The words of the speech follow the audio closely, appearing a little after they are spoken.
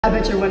I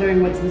bet you're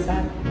wondering what's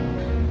inside.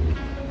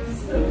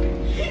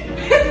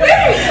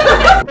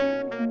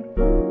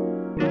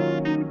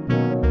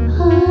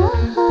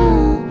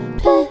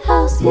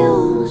 Penthouse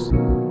views.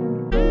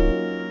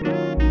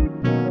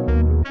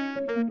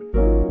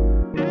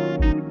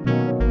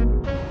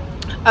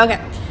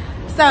 Okay,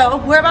 so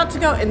we're about to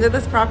go into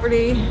this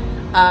property.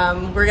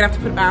 We're gonna have to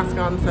put a mask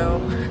on, so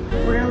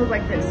We're gonna look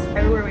like this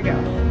everywhere we go.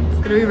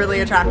 it's gonna be really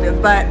attractive.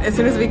 But as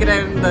soon as we get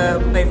in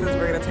the places,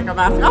 we're gonna take our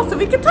mask off so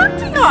we can talk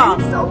to y'all.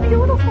 It's so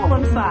beautiful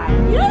inside.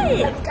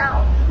 Yay! Let's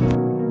go.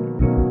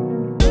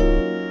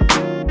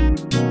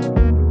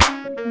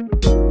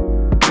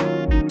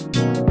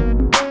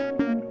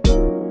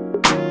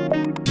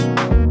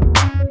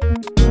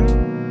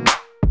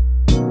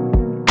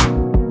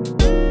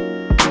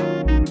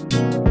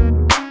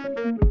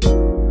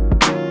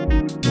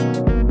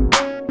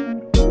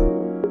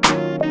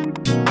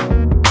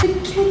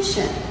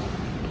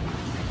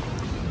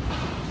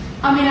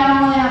 I mean, I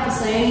don't really have to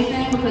say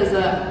anything because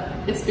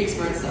it speaks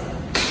for itself.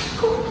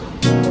 Cool.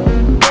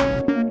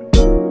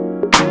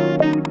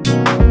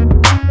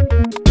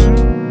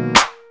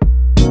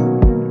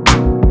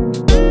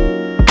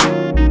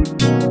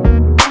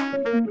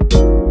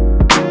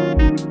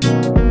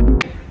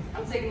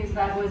 I'm taking these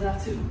bad boys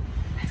out too.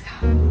 Let's go.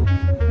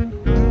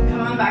 Come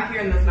on back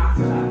here in this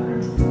master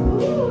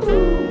bathroom.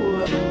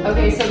 Ooh.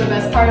 Okay, so the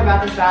best part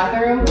about this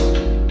bathroom,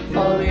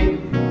 follow me.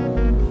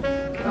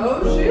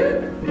 Oh shoot!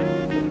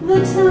 The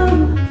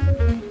tub.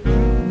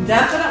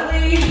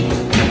 Definitely,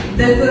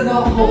 this is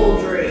a whole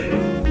dream.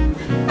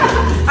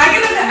 I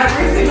get into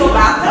every single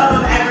bathtub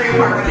of every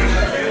apartment I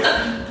go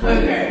to.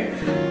 Okay.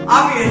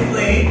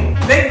 Obviously,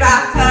 big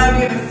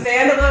bathtub, you have a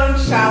standalone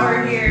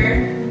shower here.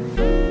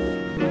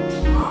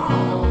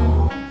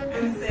 Oh,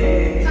 and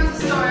sick. Tons of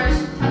storage,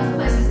 tons of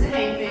places to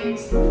hang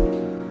things.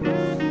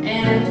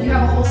 And you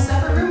have a whole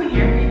separate room in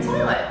here for your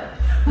toilet.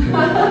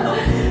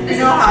 You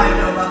know how I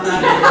feel about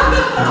that.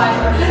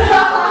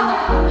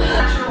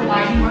 Actual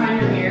lighting behind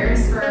your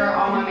mirrors for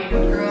all my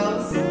makeup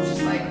girls.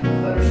 Just like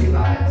photo shoot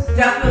vibes.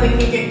 Definitely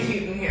can get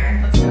cute in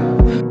here. Let's go.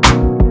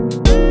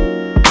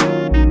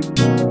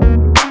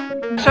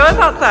 Show us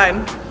outside.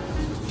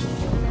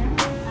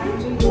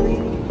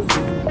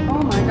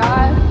 Oh my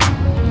god.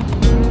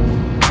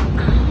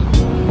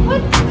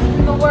 What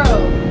in the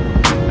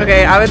world?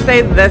 Okay, I would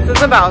say this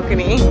is a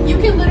balcony. You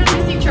can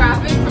literally see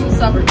traffic from the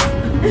suburbs.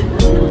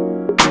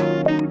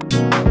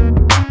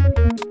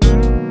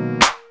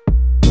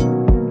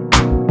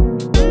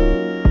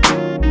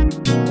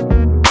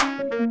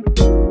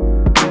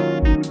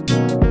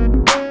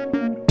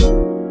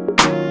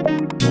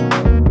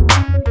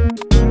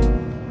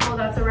 Well,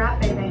 that's a wrap,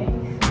 baby.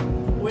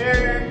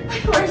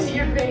 Where's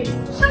your face?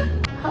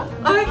 Oh,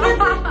 I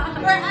can't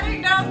see. We're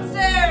heading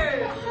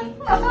downstairs.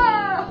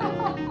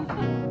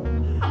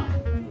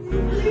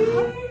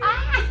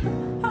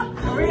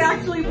 Are we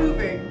actually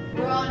pooping?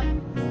 We're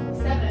on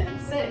 7,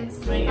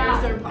 6, My ears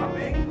 5. are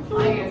popping.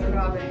 My ears are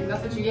popping.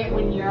 That's what you get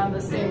when you're on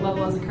the same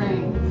level as a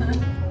crane.